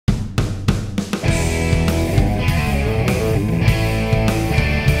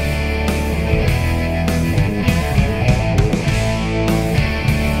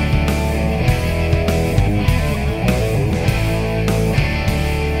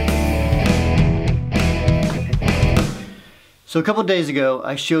So a couple days ago,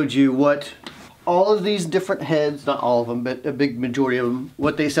 I showed you what all of these different heads, not all of them, but a big majority of them,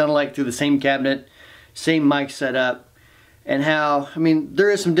 what they sound like through the same cabinet, same mic setup, and how, I mean, there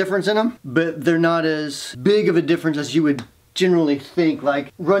is some difference in them, but they're not as big of a difference as you would generally think.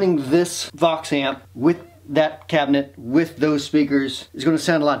 Like running this Vox amp with that cabinet, with those speakers, is going to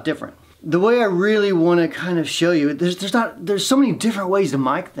sound a lot different. The way I really want to kind of show you, there's so many different ways to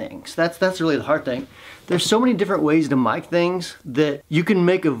mic things. That's really the hard thing. There's so many different ways to mic things that you can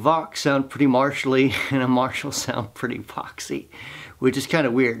make a Vox sound pretty Marshall-y and a Marshall sound pretty Voxy, which is kind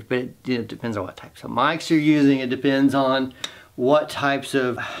of weird, but it depends on what types of mics you're using. It depends on what types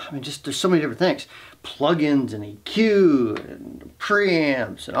of, I mean, just there's so many different things. Plugins and EQ and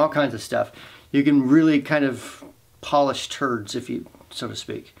preamps and all kinds of stuff. You can really kind of polish turds, if you, so to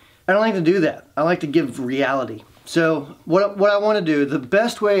speak. I don't like to do that. I like to give reality. So what I want to do, the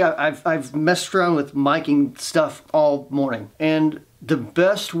best way, I've messed around with miking stuff all morning, and the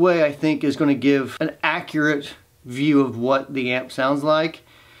best way I think is going to give an accurate view of what the amp sounds like,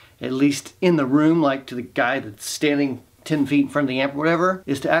 at least in the room, like to the guy that's standing 10 feet in front of the amp or whatever,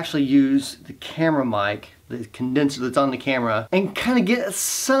 is to actually use the camera mic, the condenser that's on the camera, and kind of get a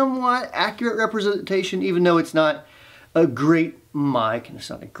somewhat accurate representation, even though it's not a great mic and it's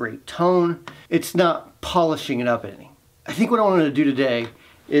not a great tone. It's not polishing it up any. I think what I wanted to do today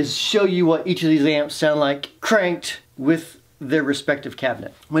is show you what each of these amps sound like cranked with their respective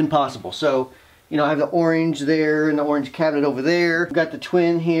cabinet when possible. So, you know, I have the orange there and the orange cabinet over there. We've got the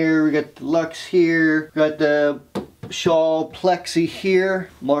twin here, we got the Deluxe here, we got the Shaw Plexi here,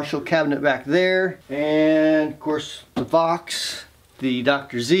 Marshall cabinet back there, and of course the Vox, the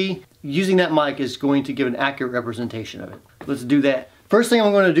Dr. Z. Using that mic is going to give an accurate representation of it. Let's do that. First thing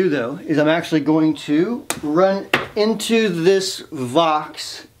I'm going to do though is I'm actually going to run into this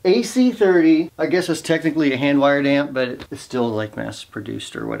Vox AC 30. I guess it's technically a hand-wired amp, but it's still like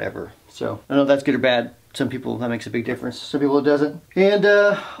mass-produced or whatever. So I don't know if that's good or bad. Some people that makes a big difference, some people it doesn't. And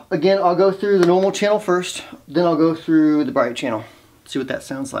again, I'll go through the normal channel first, then I'll go through the bright channel. See what that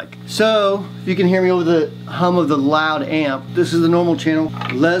sounds like. So, if you can hear me over the hum of the loud amp, this is the normal channel.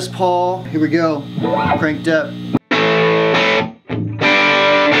 Les Paul, here we go, cranked up.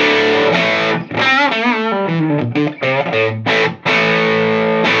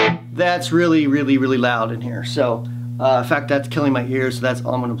 That's really, really, really loud in here. So, in fact, that's killing my ears, so that's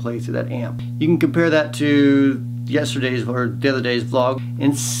all I'm gonna play through that amp. You can compare that to yesterday's or the other day's vlog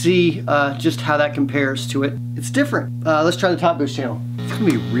and see just how that compares to it. It's different. Let's try the top boost channel. It's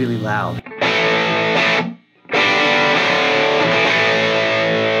gonna be really loud.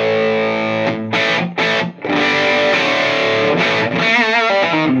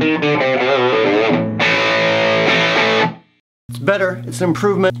 It's better, it's an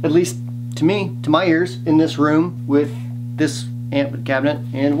improvement, at least to me, to my ears, in this room with this amp cabinet.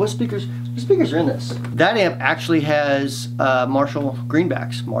 And what speakers are in this? That amp actually has Marshall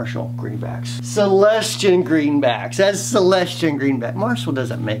greenbacks. Celestion greenbacks. That's Celestion greenback. Marshall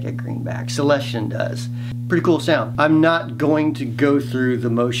doesn't make a greenback. Celestion does. Pretty cool sound. I'm not going to go through the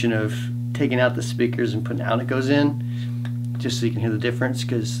motion of taking out the speakers and putting Alnicos in, just so you can hear the difference,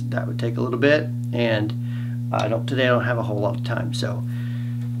 because that would take a little bit, and today I don't have a whole lot of time. So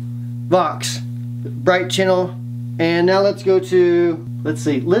Vox, bright channel. And now let's go to, let's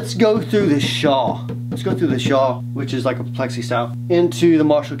go through the Shaw. Let's go through the Shaw, which is like a Plexi style, into the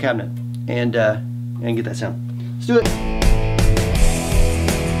Marshall cabinet and get that sound. Let's do it.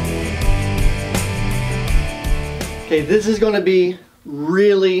 Okay, this is gonna be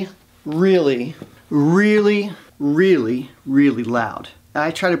really, really, really, really, really loud.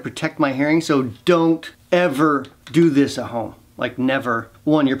 I try to protect my hearing, so don't ever do this at home. Like never.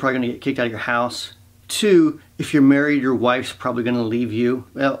 One, you're probably gonna get kicked out of your house. Two, if you're married, your wife's probably gonna leave you.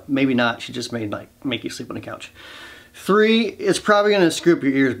 Well, maybe not, she just may like make you sleep on the couch. Three, it's probably gonna screw up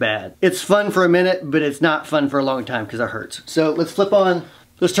your ears bad. It's fun for a minute, but it's not fun for a long time because it hurts. So let's turn on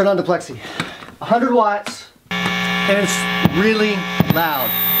to Plexi. 100 watts, and it's really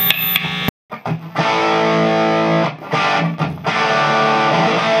loud.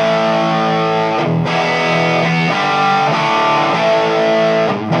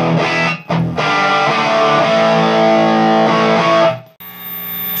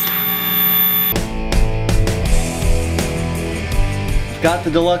 Got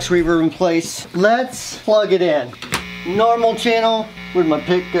the Deluxe reverb in place. Let's plug it in. Normal channel. Where'd my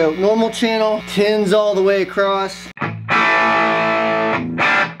pick go? Normal channel. 10s all the way across.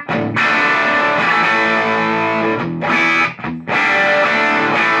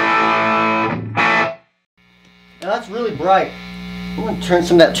 Now that's really bright. I'm gonna turn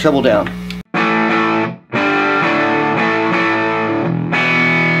some of that treble down.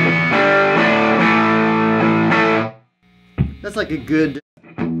 like a good...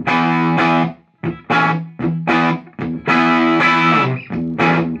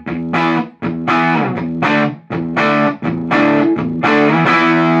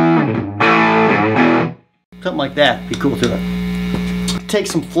 something like that, be cool to it. Take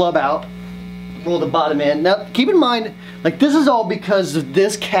some flub out, roll the bottom in. Now keep in mind, like this is all because of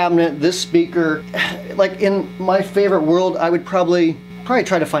this cabinet, this speaker. Like in my favorite world, I would probably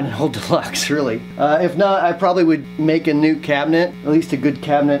try to find an old Deluxe, really. If not, I probably would make a new cabinet, at least a good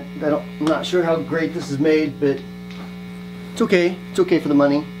cabinet. I'm not sure how great this is made, but it's okay. It's okay for the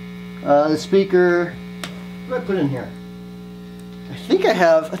money. The speaker, what do I put in here? I think I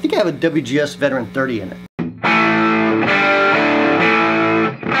have a WGS Veteran 30 in it.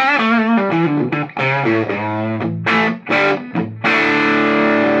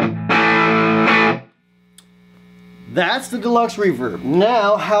 That's the Deluxe Reverb.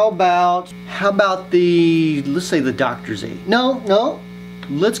 Now, how about the, let's say the Dr. Z. No,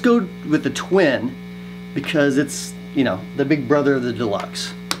 let's go with the Twin, because it's, you know, the big brother of the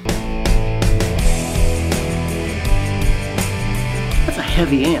Deluxe. That's a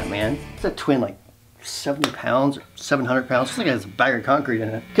heavy amp, man. It's a Twin, like 70 pounds or 700 pounds. It's like it has a bag of concrete in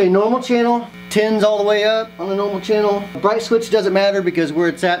it. Okay, normal channel, 10s all the way up on the normal channel. Bright switch doesn't matter because where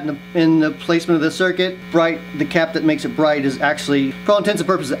it's at in the placement of the circuit. Bright, the cap that makes it bright is actually, for all intents and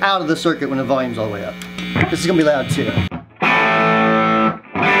purposes, out of the circuit when the volume's all the way up. This is gonna be loud too.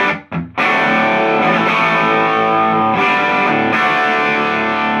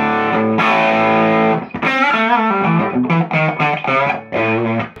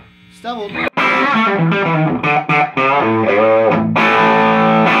 Stumbled.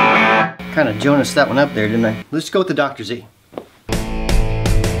 Kind of Jonas that one up there, didn't I? Let's go with the Dr. Z.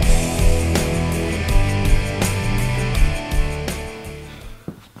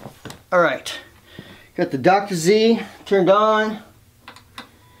 All right, got the Dr. Z turned on,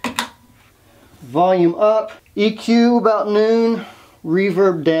 volume up, EQ about noon,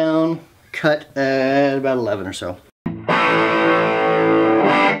 reverb down, cut at about 11 or so.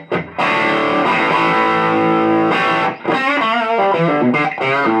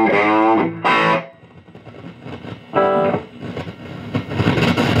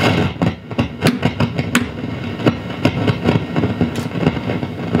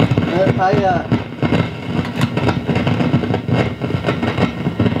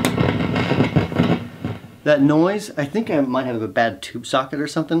 That noise, I think I might have a bad tube socket or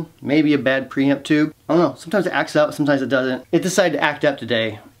something. Maybe a bad preamp tube. I don't know, sometimes it acts up, sometimes it doesn't. It decided to act up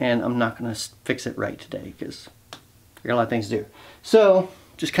today, and I'm not gonna fix it right today because I got a lot of things to do. So,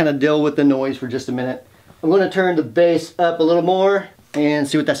 just kind of deal with the noise for just a minute. I'm gonna turn the bass up a little more and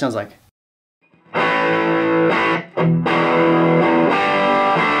see what that sounds like.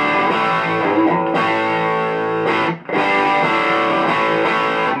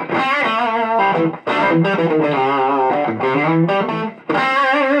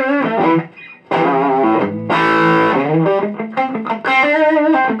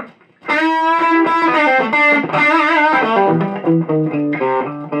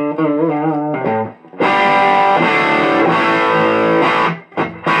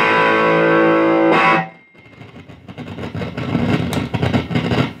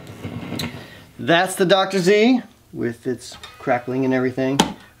 That's the Dr. Z with its crackling and everything.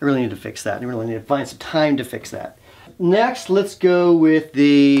 I really need to fix that. I really need to find some time to fix that. Next, let's go with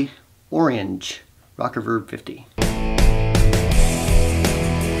the orange Rockerverb 50.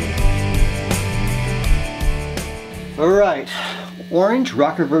 Alright, orange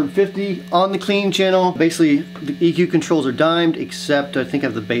Rockerverb 50 on the clean channel. Basically, the EQ controls are dimed, except I think I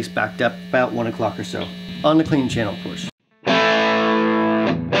have the bass backed up about 1 o'clock or so. On the clean channel, of course.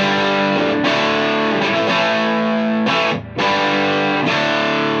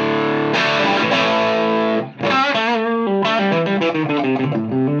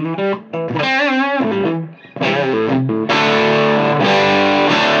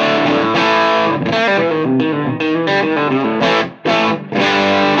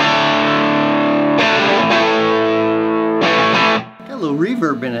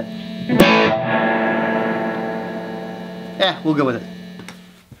 Reverb in it. Yeah, we'll go with it.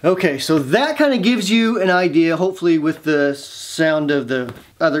 Okay, so that kind of gives you an idea, hopefully, with the sound of the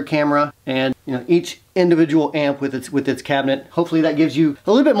other camera and, you know, each individual amp with its cabinet. Hopefully that gives you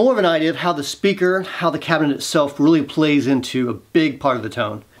a little bit more of an idea of how the speaker, how the cabinet itself really plays into a big part of the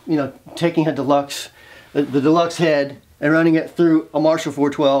tone. You know, taking a Deluxe, the Deluxe head and running it through a Marshall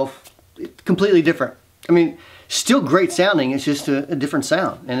 412, it's completely different. I mean, still great sounding, it's just a different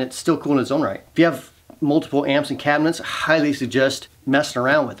sound, and it's still cool in its own right. If you have multiple amps and cabinets, I highly suggest messing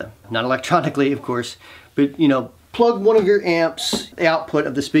around with them. Not electronically, of course, but, you know, plug one of your amps, the output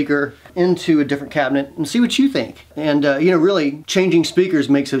of the speaker, into a different cabinet and see what you think. And you know, really changing speakers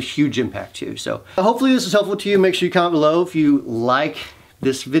makes a huge impact too. So hopefully this is helpful to you. Make sure you comment below if you like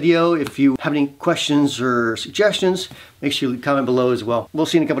this video. If you have any questions or suggestions, make sure you comment below as well. We'll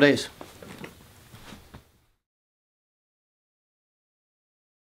see you in a couple days.